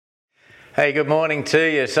Hey, good morning to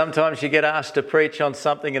you. Sometimes you get asked to preach on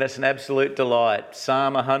something and it's an absolute delight.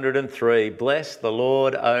 Psalm 103, bless the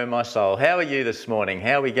Lord, O my soul. How are you this morning?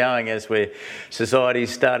 How are we going as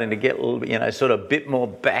society's starting to get, sort of a bit more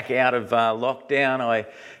back out of lockdown? I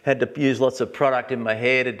had to use lots of product in my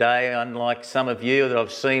hair today, unlike some of you that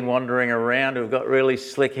I've seen wandering around who've got really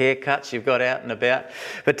slick haircuts you've got out and about.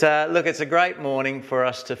 But look, it's a great morning for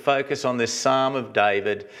us to focus on this Psalm of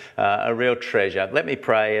David, a real treasure. Let me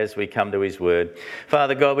pray as we come to his word.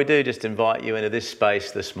 Father God, we do just invite you into this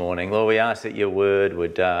space this morning. Lord, we ask that your word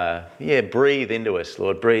would, breathe into us,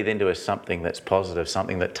 Lord. Breathe into us something that's positive,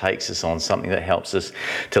 something that takes us on, something that helps us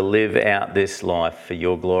to live out this life for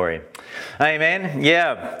your glory. Amen.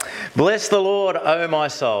 Yeah. Bless the Lord, O my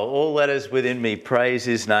soul. All that is within me, praise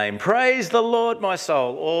his name. Praise the Lord, my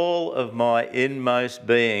soul. All of my inmost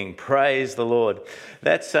being, praise the Lord.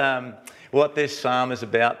 That's what this psalm is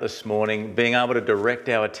about this morning, being able to direct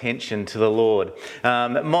our attention to the Lord.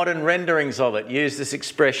 Modern renderings of it use this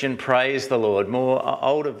expression, praise the Lord. More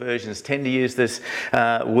older versions tend to use this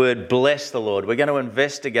word, bless the Lord. We're going to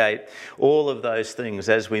investigate all of those things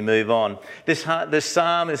as we move on. This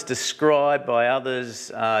psalm is described by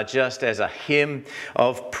others just as a hymn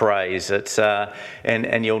of praise. It's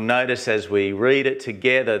and you'll notice as we read it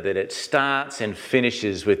together that it starts and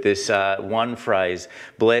finishes with this one phrase,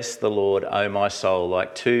 bless the Lord, O my soul,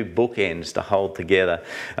 like two bookends to hold together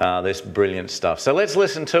this brilliant stuff. So let's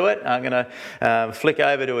listen to it. I'm going to flick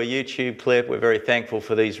over to a YouTube clip. We're very thankful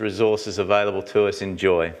for these resources available to us.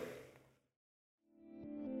 Enjoy.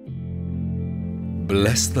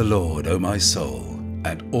 Bless the Lord, O my soul,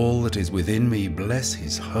 and all that is within me, bless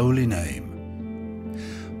his holy name.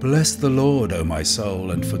 Bless the Lord, O my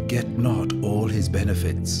soul, and forget not all his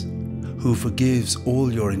benefits, who forgives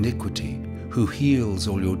all your iniquity, who heals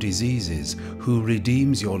all your diseases, who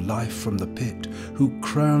redeems your life from the pit, who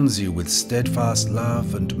crowns you with steadfast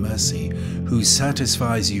love and mercy, who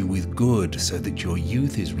satisfies you with good so that your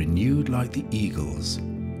youth is renewed like the eagles.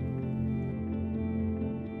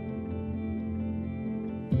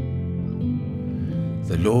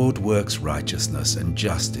 The Lord works righteousness and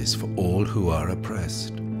justice for all who are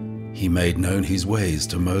oppressed. He made known his ways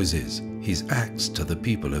to Moses, his acts to the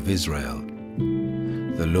people of Israel.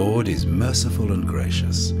 The Lord is merciful and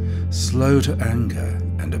gracious, slow to anger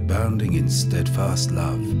and abounding in steadfast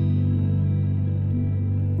love.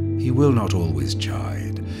 He will not always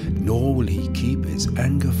chide, nor will he keep his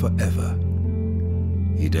anger forever.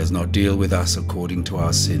 He does not deal with us according to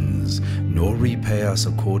our sins, nor repay us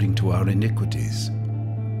according to our iniquities.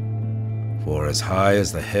 For as high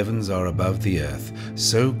as the heavens are above the earth,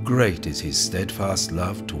 so great is his steadfast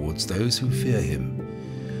love towards those who fear him.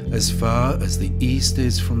 As far as the east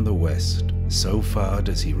is from the west, so far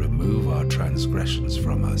does he remove our transgressions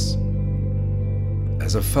from us.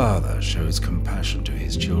 As a father shows compassion to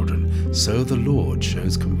his children, so the Lord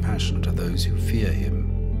shows compassion to those who fear him.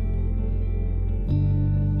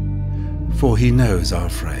 For he knows our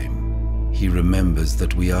frame. He remembers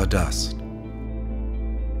that we are dust.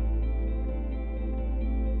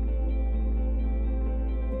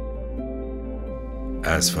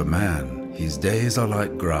 As for man, his days are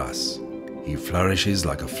like grass. He flourishes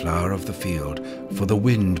like a flower of the field, for the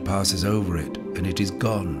wind passes over it, and it is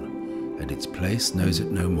gone, and its place knows it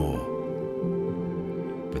no more.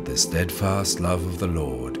 But the steadfast love of the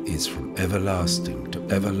Lord is from everlasting to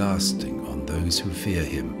everlasting on those who fear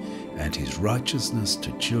him, and his righteousness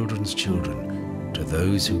to children's children, to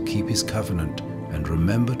those who keep his covenant and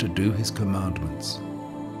remember to do his commandments.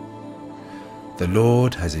 The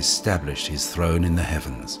Lord has established his throne in the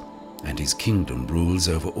heavens, and his kingdom rules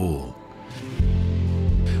over all.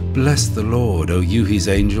 Bless the Lord, O you his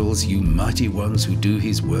angels, you mighty ones who do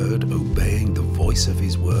his word, obeying the voice of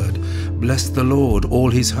his word. Bless the Lord, all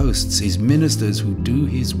his hosts, his ministers who do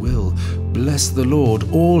his will. Bless the Lord,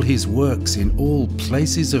 all his works in all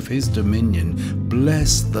places of his dominion.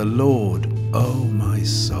 Bless the Lord, O my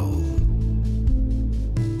soul.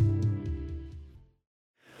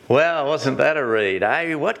 Well, wasn't that a read,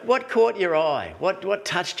 eh? What caught your eye? What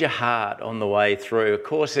touched your heart on the way through? Of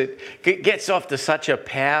course, it gets off to such a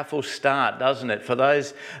powerful start, doesn't it? For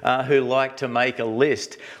those who like to make a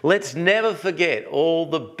list, let's never forget all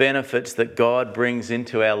the benefits that God brings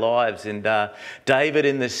into our lives. And David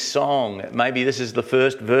in this song, maybe this is the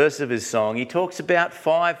first verse of his song, he talks about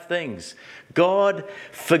 5 things. God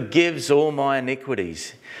forgives all my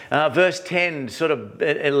iniquities. Verse 10 sort of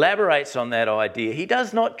elaborates on that idea. He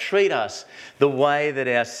does not treat us the way that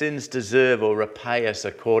our sins deserve or repay us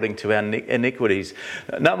according to our iniquities.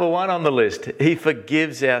 Number 1 on the list, he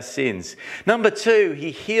forgives our sins. Number 2,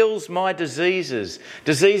 he heals my diseases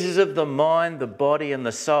of the mind, the body and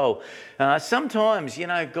the soul. Sometimes,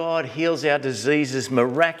 God heals our diseases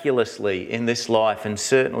miraculously in this life and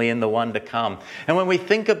certainly in the one to come. And when we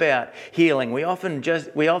think about healing, we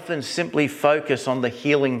often simply focus on the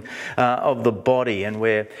healing of the body, and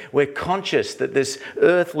we're conscious that this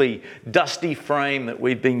earthly, dusty frame that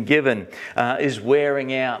we've been given is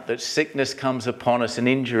wearing out, that sickness comes upon us and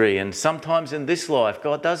injury. And sometimes in this life,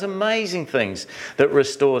 God does amazing things that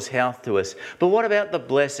restores health to us. But what about the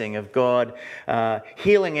blessing of God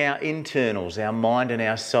healing our internals, our mind and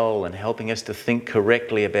our soul, and helping us to think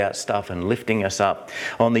correctly about stuff and lifting us up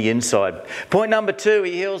on the inside? Point number 2,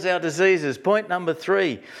 he heals our diseases. Point number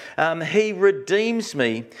 3, he redeems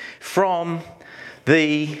me from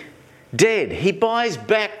the dead. He buys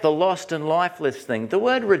back the lost and lifeless thing. The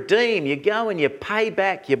word redeem, you go and you pay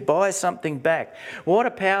back, you buy something back. What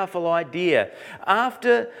a powerful idea.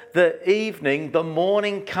 After the evening, the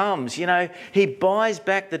morning comes. He buys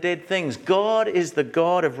back the dead things. God is the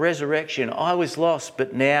God of resurrection. I was lost,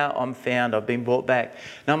 but now I'm found. I've been brought back.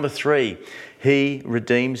 Number 3, he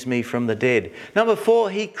redeems me from the dead. Number 4,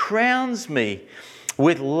 he crowns me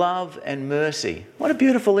with love and mercy. What a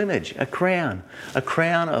beautiful image. A crown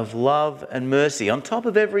of love and mercy. On top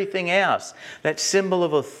of everything else, that symbol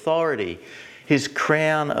of authority, his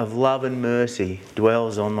crown of love and mercy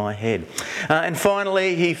dwells on my head. And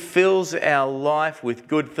finally, he fills our life with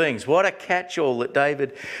good things. What a catch-all that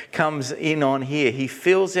David comes in on here. He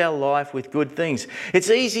fills our life with good things. It's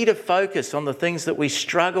easy to focus on the things that we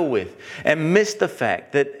struggle with and miss the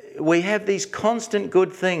fact that we have these constant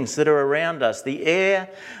good things that are around us. The air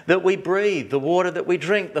that we breathe, the water that we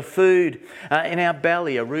drink, the food in our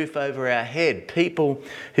belly, a roof over our head, people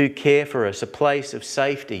who care for us, a place of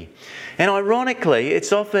safety. And ironically,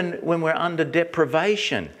 it's often when we're under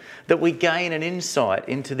deprivation that we gain an insight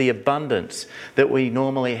into the abundance that we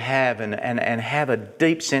normally have and have a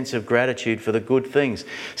deep sense of gratitude for the good things.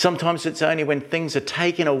 Sometimes it's only when things are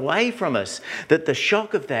taken away from us that the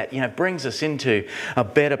shock of that, brings us into a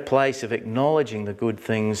better place of acknowledging the good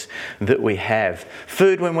things that we have.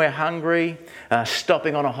 Food when we're hungry,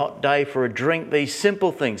 stopping on a hot day for a drink, these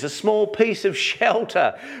simple things. A small piece of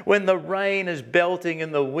shelter when the rain is belting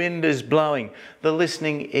and the wind is blowing. The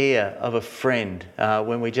listening ear of a friend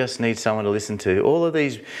when we just need someone to listen to. All of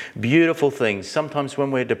these beautiful things. Sometimes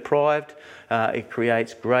when we're deprived, it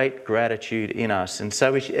creates great gratitude in us. And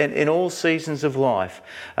so in all seasons of life,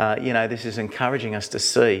 this is encouraging us to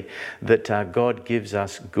see that God gives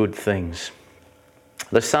us good things.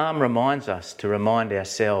 The psalm reminds us to remind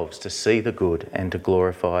ourselves to see the good and to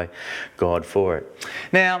glorify God for it.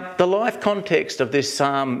 Now, the life context of this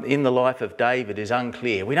psalm in the life of David is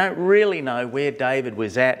unclear. We don't really know where David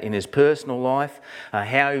was at in his personal life,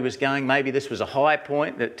 how he was going. Maybe this was a high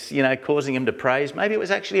point that's, causing him to praise. Maybe it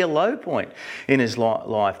was actually a low point in his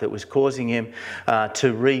life that was causing him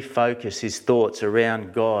to refocus his thoughts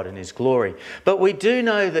around God and his glory. But we do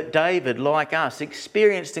know that David, like us,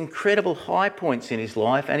 experienced incredible high points in his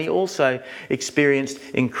life, and he also experienced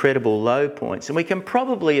incredible low points. And we can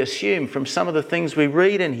probably assume from some of the things we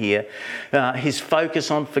read in here, his focus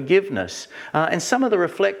on forgiveness, and some of the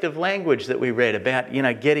reflective language that we read about,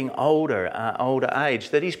 getting older age,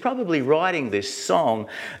 that he's probably writing this song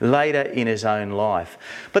later in his own life.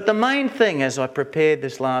 But the main thing, as I prepared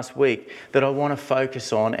this last week, that I want to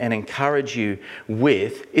focus on and encourage you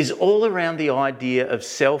with is all around the idea of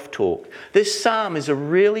self-talk. This psalm is a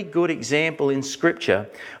really good example in Scripture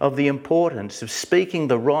of the importance of speaking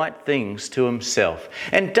the right things to himself.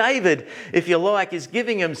 And David, if you like, is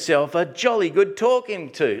giving himself a jolly good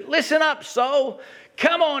talking to. Listen up, soul.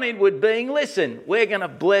 Come on, inward being. Listen, we're going to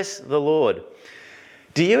bless the Lord.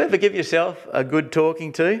 Do you ever give yourself a good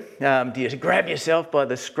talking to? Do you grab yourself by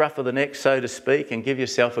the scruff of the neck, so to speak, and give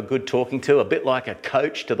yourself a good talking to, a bit like a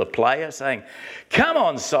coach to the player, saying, come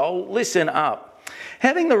on, soul, listen up.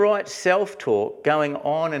 Having the right self-talk going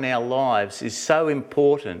on in our lives is so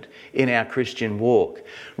important in our Christian walk.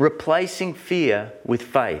 Replacing fear with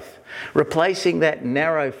faith. replacing that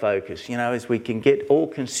narrow focus, as we can get all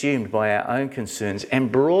consumed by our own concerns,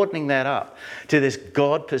 and broadening that up to this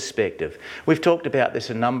God perspective. We've talked about this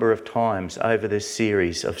a number of times over this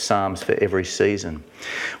series of Psalms for every season.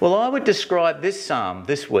 Well, I would describe this psalm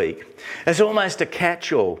this week as almost a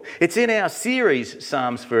catch-all. It's in our series,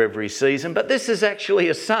 Psalms for Every Season, but this is actually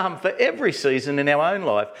a psalm for every season in our own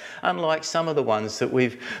life, unlike some of the ones that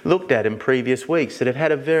we've looked at in previous weeks that have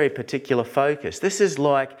had a very particular focus. This is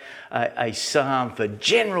like a psalm for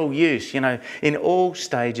general use, in all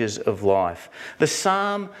stages of life. The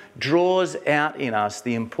psalm draws out in us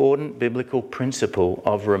the important biblical principle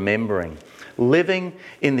of remembering, living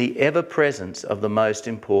in the ever-presence of the most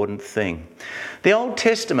important thing. The Old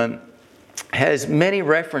Testament has many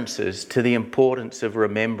references to the importance of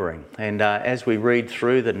remembering. And as we read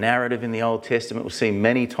through the narrative in the Old Testament, we'll see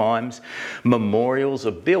many times memorials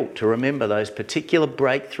are built to remember those particular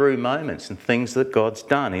breakthrough moments and things that God's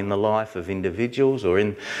done in the life of individuals or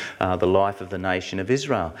in the life of the nation of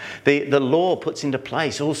Israel. The law puts into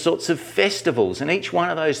place all sorts of festivals, and each one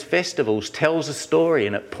of those festivals tells a story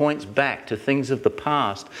and it points back to things of the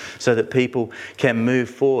past so that people can move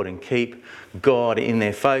forward and keep God in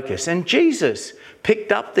their focus. And Jesus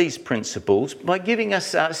picked up these principles by giving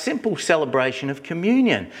us a simple celebration of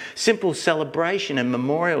communion, simple celebration and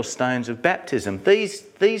memorial stones of baptism.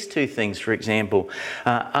 These two things, for example,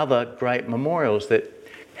 are other great memorials that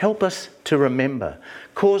help us to remember,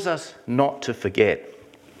 cause us not to forget.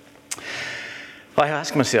 I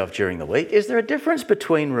ask myself during the week, is there a difference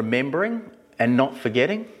between remembering and not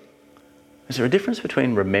forgetting? Is there a difference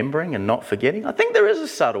between remembering and not forgetting? I think there is a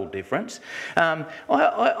subtle difference.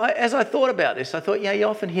 As I thought about this, I thought, you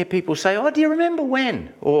often hear people say, "Oh, do you remember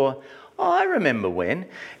when?" Or, "Oh, I remember when."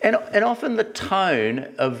 And often the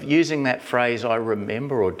tone of using that phrase, "I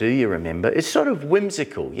remember," or "do you remember," is sort of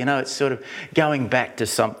whimsical. It's sort of going back to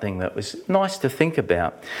something that was nice to think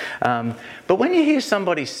about. But when you hear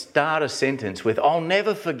somebody start a sentence with, "I'll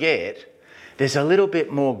never forget," there's a little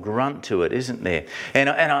bit more grunt to it, isn't there? And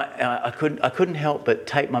I couldn't help but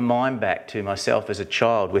take my mind back to myself as a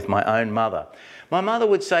child with my own mother. My mother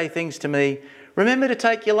would say things to me, "Remember to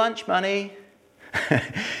take your lunch money."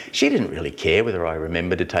 She didn't really care whether I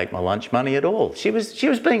remembered to take my lunch money at all. She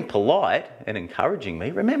was being polite and encouraging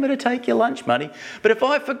me, "Remember to take your lunch money." But if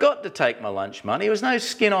I forgot to take my lunch money, it was no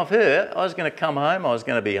skin off her. I was going to come home, I was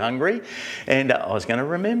going to be hungry, and I was going to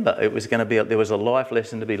remember. There was a life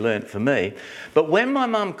lesson to be learnt for me. But when my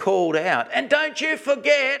mum called out, "And don't you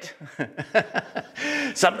forget,"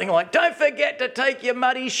 something like, "Don't forget to take your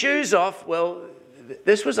muddy shoes off," well,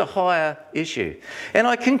 this was a higher issue. And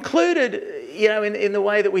I concluded, in the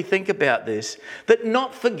way that we think about this, that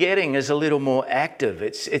not forgetting is a little more active.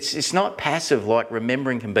 It's not passive like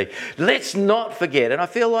remembering can be. Let's not forget. And I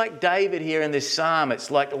feel like David here in this psalm,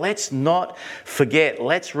 it's like, let's not forget.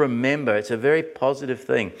 Let's remember. It's a very positive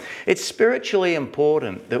thing. It's spiritually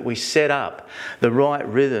important that we set up the right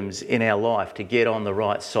rhythms in our life to get on the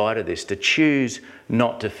right side of this, to choose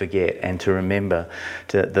not to forget and to remember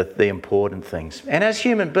the important things. And as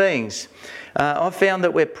human beings, I've found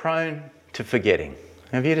that we're prone to forgetting.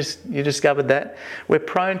 Have you discovered that? We're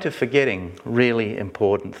prone to forgetting really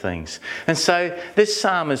important things. And so this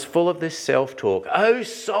psalm is full of this self-talk. "O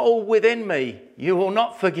soul within me, you will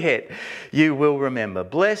not forget, you will remember.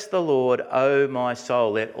 Bless the Lord, O my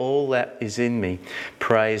soul. Let all that is in me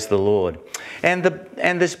praise the Lord." And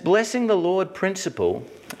this blessing the Lord principle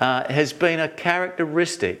has been a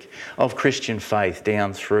characteristic of Christian faith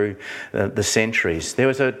down through the centuries. There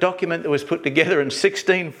was a document that was put together in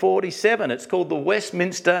 1647. It's called the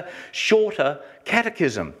Westminster Shorter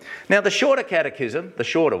Catechism. Now, the Shorter Catechism, the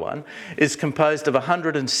shorter one, is composed of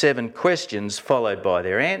 107 questions followed by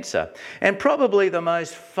their answer. And probably the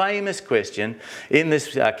most famous question in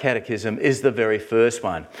this catechism is the very first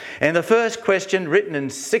one. And the first question, written in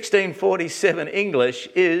 1647 English,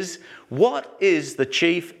 is, "What is the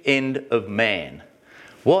chief end of man?"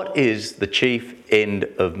 What is the chief end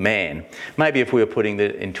of man? Maybe if we were putting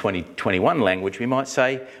it in 2021 language, we might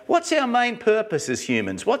say, what's our main purpose as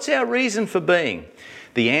humans? What's our reason for being?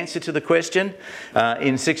 The answer to the question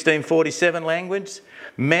in 1647 language,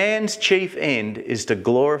 man's chief end is to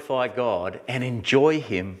glorify God and enjoy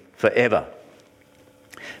Him forever.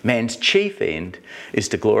 Man's chief end is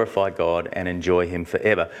to glorify God and enjoy him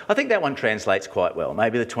forever. I think that one translates quite well.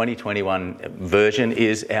 Maybe the 2021 version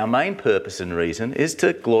is our main purpose and reason is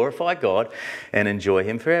to glorify God and enjoy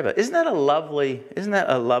him forever. Isn't that a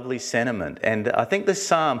lovely sentiment? And I think the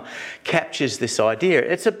psalm captures this idea.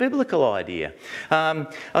 It's a biblical idea.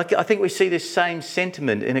 I think we see this same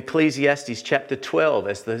sentiment in Ecclesiastes chapter 12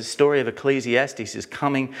 as the story of Ecclesiastes is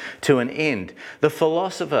coming to an end. The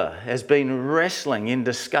philosopher has been wrestling in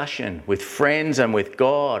discussion with friends and with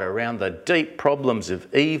God around the deep problems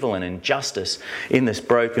of evil and injustice in this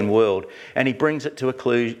broken world, and he brings it to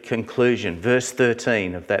a conclusion. Verse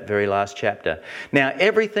 13 of that very last chapter. Now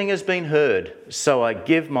everything has been heard, so I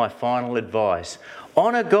give my final advice.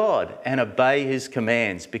 Honour God and obey his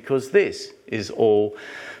commands, because this is all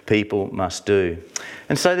people must do.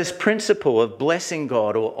 And so this principle of blessing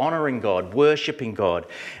God or honouring God, worshipping God,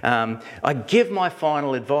 I give my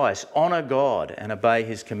final advice, honour God and obey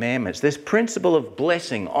his commandments. This principle of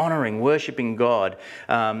blessing, honouring, worshipping God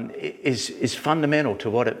is fundamental to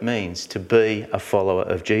what it means to be a follower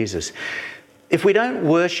of Jesus. If we don't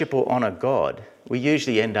worship or honour God, we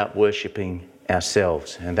usually end up worshipping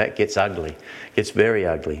ourselves, and that gets ugly, gets very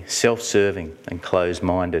ugly, self-serving and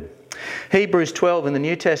closed-minded. Hebrews 12 in the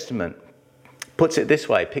New Testament puts it this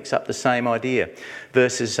way, picks up the same idea,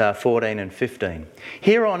 verses 14 and 15.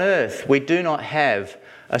 Here on earth we do not have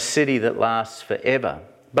a city that lasts forever,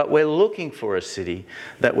 but we're looking for a city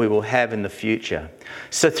that we will have in the future.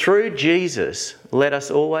 So through Jesus, let us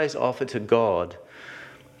always offer to God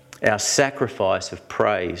our sacrifice of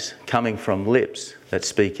praise coming from lips that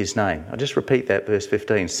speak his name. I'll just repeat that, verse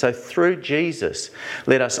 15. So through Jesus,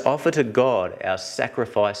 let us offer to God our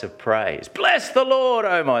sacrifice of praise. Bless the Lord,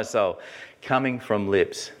 O my soul, coming from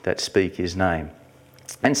lips that speak his name.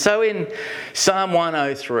 And so in Psalm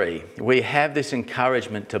 103, we have this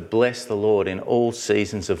encouragement to bless the Lord in all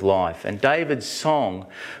seasons of life. And David's song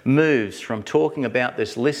moves from talking about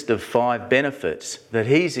this list of 5 benefits that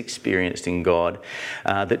he's experienced in God,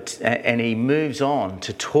 and he moves on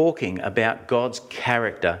to talking about God's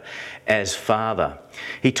character as Father.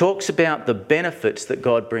 He talks about the benefits that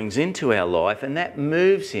God brings into our life, and that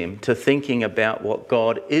moves him to thinking about what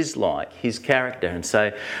God is like, his character. And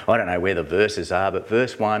so, I don't know where the verses are, but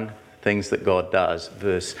verse 1, things that God does.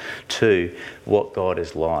 Verse 2, what God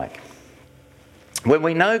is like. When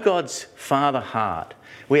we know God's Father heart,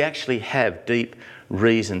 we actually have deep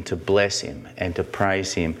reason to bless him and to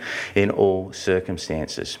praise him in all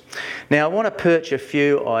circumstances. Now, I want to perch a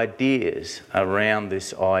few ideas around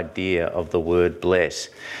this idea of the word bless.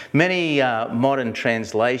 Many modern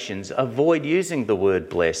translations avoid using the word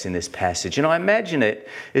bless in this passage, and I imagine it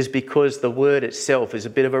is because the word itself is a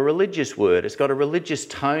bit of a religious word. It's got a religious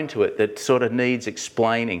tone to it that sort of needs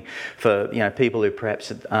explaining for people who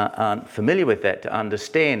perhaps aren't familiar with that to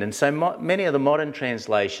understand. And so many of the modern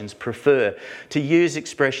translations prefer to use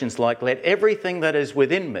expressions like, let everything that is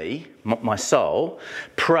within me, my soul,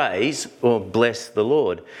 praise or bless the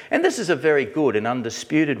Lord. And this is a very good and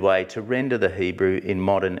undisputed way to render the Hebrew in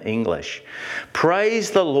modern English.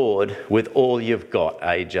 Praise the Lord with all you've got,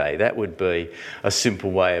 AJ. That would be a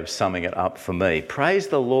simple way of summing it up for me. Praise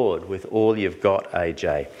the Lord with all you've got,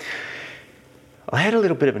 AJ. I had a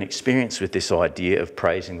little bit of an experience with this idea of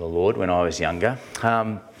praising the Lord when I was younger.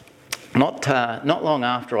 Not long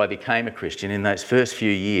after I became a Christian, in those first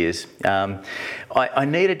few years, I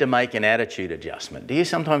needed to make an attitude adjustment. Do you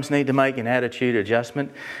sometimes need to make an attitude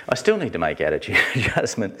adjustment? I still need to make attitude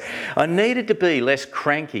adjustment. I needed to be less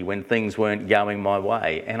cranky when things weren't going my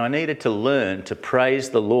way, and I needed to learn to praise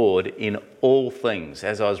the Lord in all things.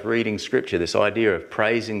 As I was reading scripture, this idea of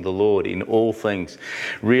praising the Lord in all things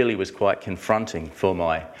really was quite confronting for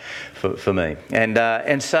me.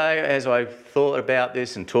 And so as I thought about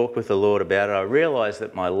this and talked with the Lord about it, I realised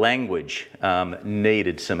that my language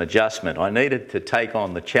needed some adjustment. I needed to take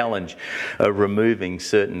on the challenge of removing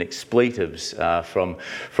certain expletives from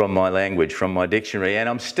my language, from my dictionary, and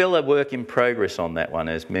I'm still a work in progress on that one,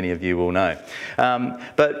 as many of you will know.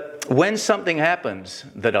 But when something happens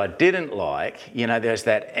that I didn't like, there's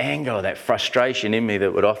that anger or that frustration in me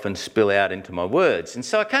that would often spill out into my words. And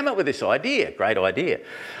so I came up with this idea, great idea.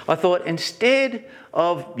 I thought, instead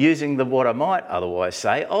of using what I might otherwise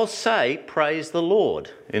say, I'll say praise the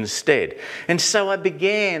Lord instead. And so I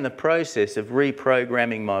began the process of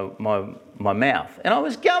reprogramming my mouth. And I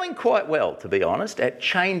was going quite well, to be honest, at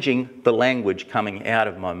changing the language coming out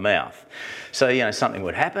of my mouth. So, something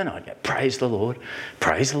would happen, I'd go, praise the Lord,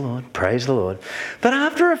 praise the Lord, praise the Lord. But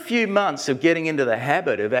after a few months of getting into the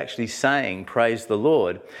habit of actually saying praise the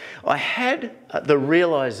Lord, I had the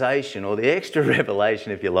realisation, or the extra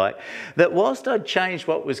revelation, if you like, that whilst I'd changed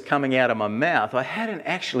what was coming out of my mouth, I hadn't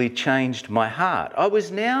actually changed my heart. I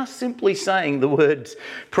was now simply saying the words,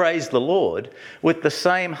 praise the Lord, with the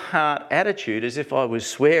same heart attitude as if I was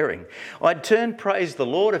swearing. I'd turned praise the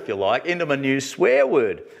Lord, if you like, into my new swear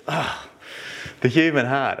word. The human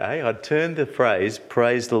heart, eh? I'd turn the phrase,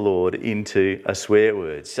 praise the Lord, into a swear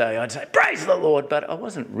word. So I'd say, praise the Lord, but I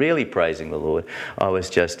wasn't really praising the Lord. I was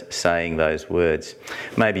just saying those words.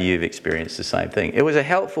 Maybe you've experienced the same thing. It was a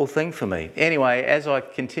helpful thing for me. Anyway, as I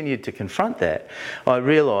continued to confront that, I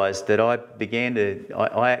realised that I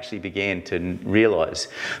actually began to realise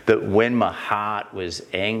that when my heart was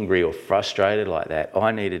angry or frustrated like that,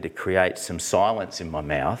 I needed to create some silence in my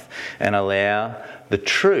mouth and allow the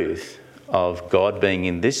truth of God being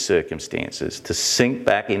in these circumstances to sink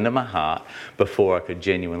back into my heart before I could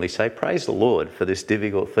genuinely say, praise the Lord for this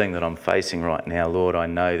difficult thing that I'm facing right now. Lord, I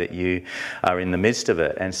know that you are in the midst of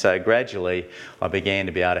it. And so gradually I began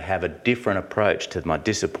to be able to have a different approach to my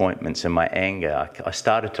disappointments and my anger. I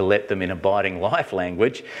started to let them, in abiding life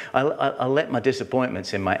language, I let my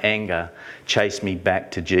disappointments and my anger chase me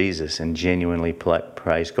back to Jesus and genuinely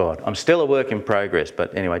praise God. I'm still a work in progress,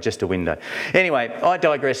 but anyway, just a window. Anyway, I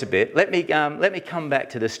digress a bit. Let me come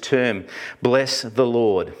back to this term, bless the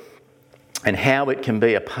Lord, and how it can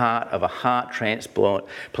be a part of a heart transplant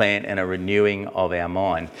plan and a renewing of our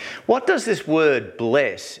mind. What does this word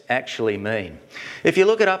bless actually mean? If you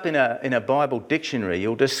look it up in a Bible dictionary,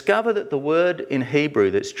 you'll discover that the word in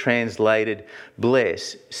Hebrew that's translated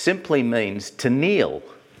bless simply means to kneel.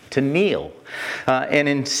 And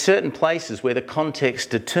in certain places where the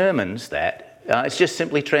context determines that, it's just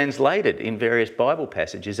simply translated in various Bible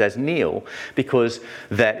passages as kneel, because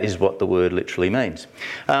that is what the word literally means.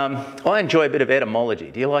 I enjoy a bit of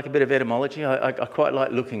etymology. Do you like a bit of etymology? I quite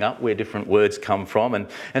like looking up where different words come from, and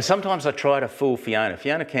sometimes I try to fool Fiona.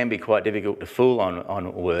 Fiona can be quite difficult to fool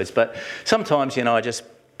on words, but sometimes, I just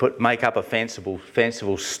make up a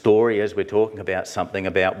fanciful story as we're talking about something,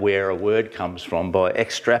 about where a word comes from, by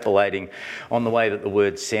extrapolating on the way that the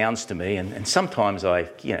word sounds to me. And sometimes I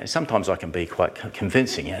can be quite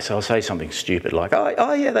convincing. So I'll say something stupid like,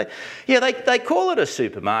 they call it a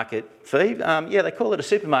supermarket, Phoebe. They call it a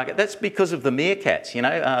supermarket. That's because of the meerkats,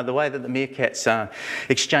 the way that the meerkats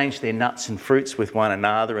exchange their nuts and fruits with one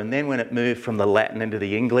another. And then when it moved from the Latin into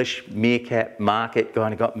the English, meerkat market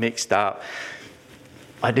kind of got mixed up.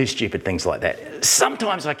 I do stupid things like that.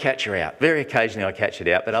 Sometimes I catch her out. Very occasionally I catch it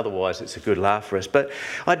out, but otherwise it's a good laugh for us. But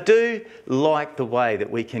I do like the way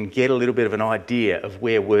that we can get a little bit of an idea of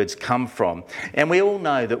where words come from. And we all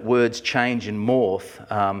know that words change and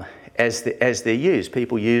morph as they're used.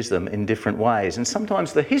 People use them in different ways. And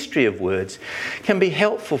sometimes the history of words can be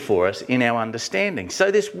helpful for us in our understanding. So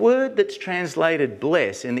this word that's translated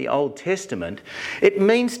bless in the Old Testament, it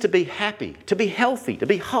means to be happy, to be healthy, to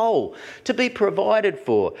be whole, to be provided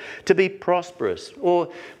for, to be prosperous.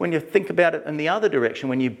 Or when you think about it in the other direction,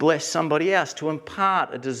 when you bless somebody else, to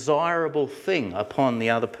impart a desirable thing upon the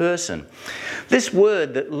other person. This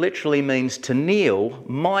word that literally means to kneel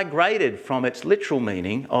migrated from its literal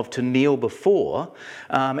meaning of to kneel before,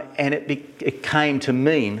 and it came to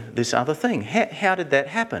mean this other thing. How did that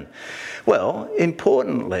happen? Well,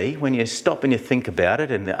 importantly, when you stop and you think about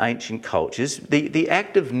it in the ancient cultures, the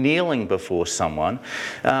act of kneeling before someone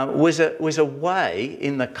was a way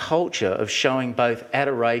in the culture of showing both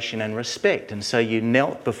adoration and respect. And so you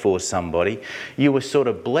knelt before somebody, you were sort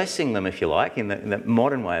of blessing them, if you like, in the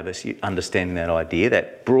modern way of us understanding that idea,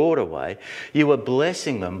 that broader way. You were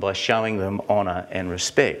blessing them by showing them honour and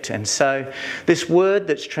respect. And so this word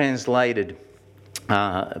that's translated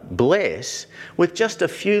bless, with just a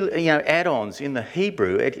few add-ons in the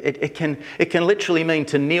Hebrew, it can literally mean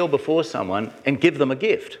to kneel before someone and give them a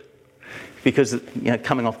gift, because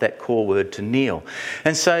coming off that core word to kneel.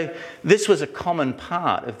 And so this was a common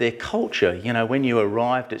part of their culture. When you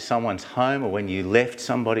arrived at someone's home or when you left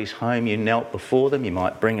somebody's home, you knelt before them, you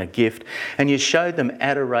might bring a gift, and you showed them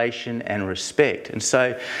adoration and respect. And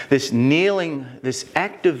so this kneeling, this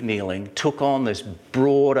act of kneeling, took on this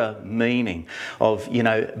broader meaning of,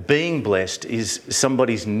 being blessed is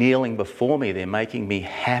somebody's kneeling before me. They're making me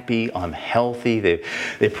happy, I'm healthy,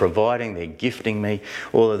 they're providing, they're gifting me,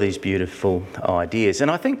 all of these beautiful simple ideas. And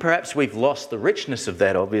I think perhaps we've lost the richness of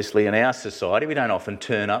that, obviously, in our society. We don't often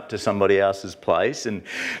turn up to somebody else's place and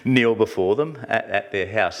kneel before them at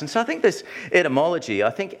their house. And so I think this etymology, I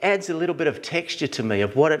think, adds a little bit of texture to me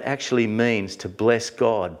of what it actually means to bless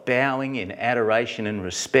God, bowing in adoration and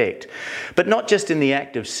respect. But not just in the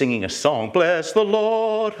act of singing a song, bless the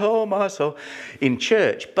Lord, oh my soul, in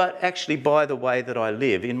church, but actually by the way that I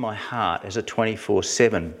live in my heart as a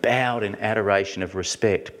 24/7, bowed in adoration of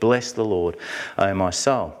respect. Bless the Lord, oh my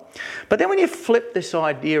soul. But then when you flip this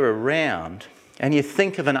idea around and you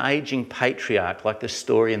think of an aging patriarch, like the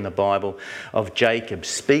story in the Bible of Jacob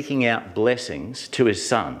speaking out blessings to his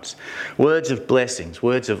sons, words of blessings,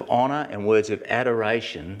 words of honour and words of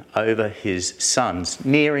adoration over his sons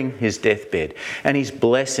nearing his deathbed, and he's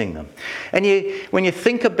blessing them. And when you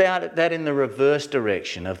think about it, that in the reverse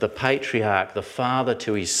direction of the patriarch, the father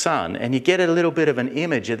to his son, and you get a little bit of an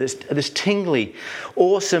image of this tingly,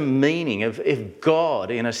 awesome meaning of God,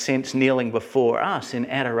 in a sense, kneeling before us in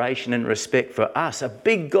adoration and respect for us, a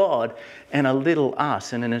big God and a little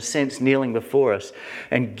us, and in a sense kneeling before us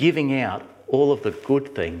and giving out all of the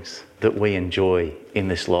good things that we enjoy in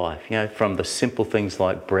this life, from the simple things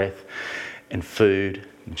like breath and food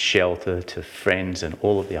and shelter to friends and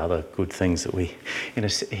all of the other good things that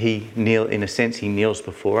he kneels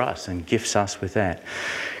before us and gifts us with that.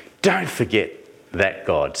 Don't forget that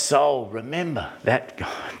God. Soul, remember that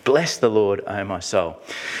God. Bless the Lord, oh my soul.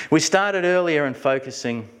 We started earlier in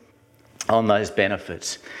focusing on those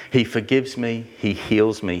benefits. He forgives me, he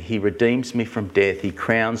heals me, he redeems me from death, he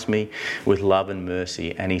crowns me with love and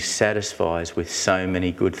mercy, and he satisfies with so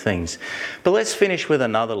many good things. But let's finish with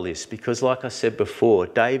another list, because like I said before,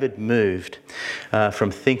 David moved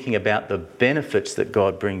from thinking about the benefits that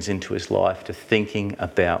God brings into his life to thinking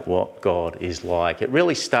about what God is like. It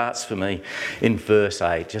really starts for me in verse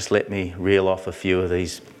 8. Just let me reel off a few of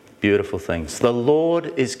these beautiful things. The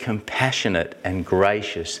Lord is compassionate and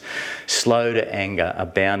gracious, slow to anger,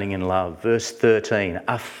 abounding in love. Verse 13,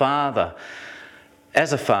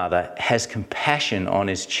 as a father has compassion on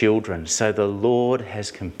his children, so the Lord has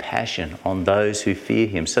compassion on those who fear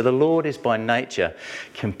him. So the Lord is by nature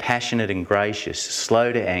compassionate and gracious,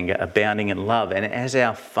 slow to anger, abounding in love. And as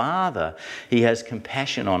our Father, he has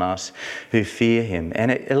compassion on us who fear him. And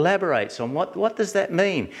it elaborates on what does that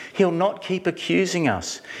mean? He'll not keep accusing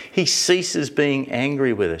us. He ceases being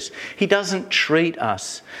angry with us. He doesn't treat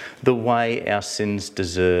us the way our sins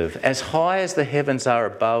deserve. As high as the heavens are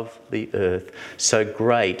above the earth, so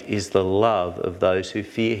great is the love of those who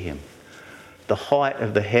fear him. The height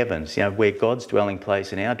of the heavens, where God's dwelling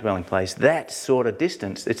place and our dwelling place, that sort of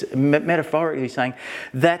distance, it's metaphorically saying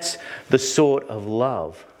that's the sort of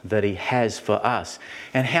love that he has for us.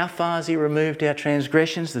 And how far has he removed our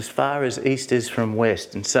transgressions? As far as east is from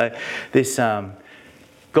west. And so this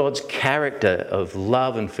God's character of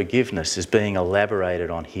love and forgiveness is being elaborated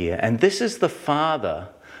on here. And this is the Father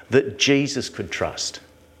that Jesus could trust.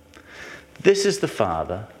 This is the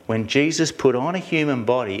Father, when Jesus put on a human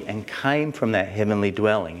body and came from that heavenly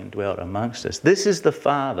dwelling and dwelt amongst us. This is the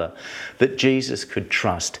Father that Jesus could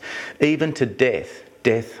trust, even to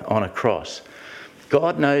death on a cross.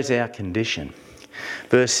 God knows our condition.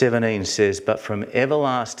 Verse 17 says, but from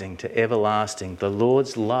everlasting to everlasting, the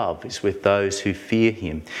Lord's love is with those who fear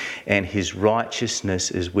him, and his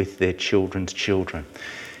righteousness is with their children's children.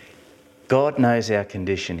 God knows our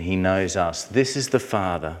condition. He knows us. This is the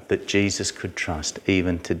Father that Jesus could trust,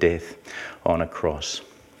 even to death on a cross.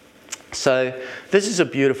 So this is a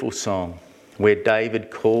beautiful song where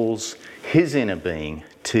David calls his inner being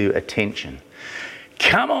to attention.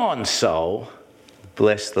 Come on, soul,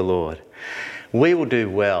 bless the Lord. We will do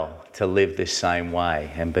well to live this same way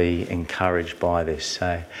and be encouraged by this.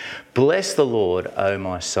 So, bless the Lord, O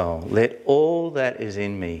my soul. Let all that is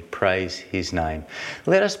in me praise his name.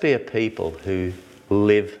 Let us be a people who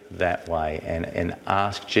live that way and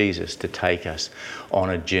ask Jesus to take us on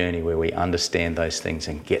a journey where we understand those things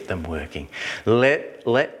and get them working.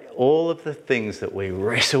 Let all of the things that we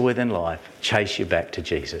wrestle with in life chase you back to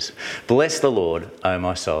Jesus. Bless the Lord, O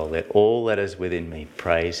my soul. Let all that is within me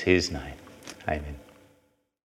praise his name. Amen.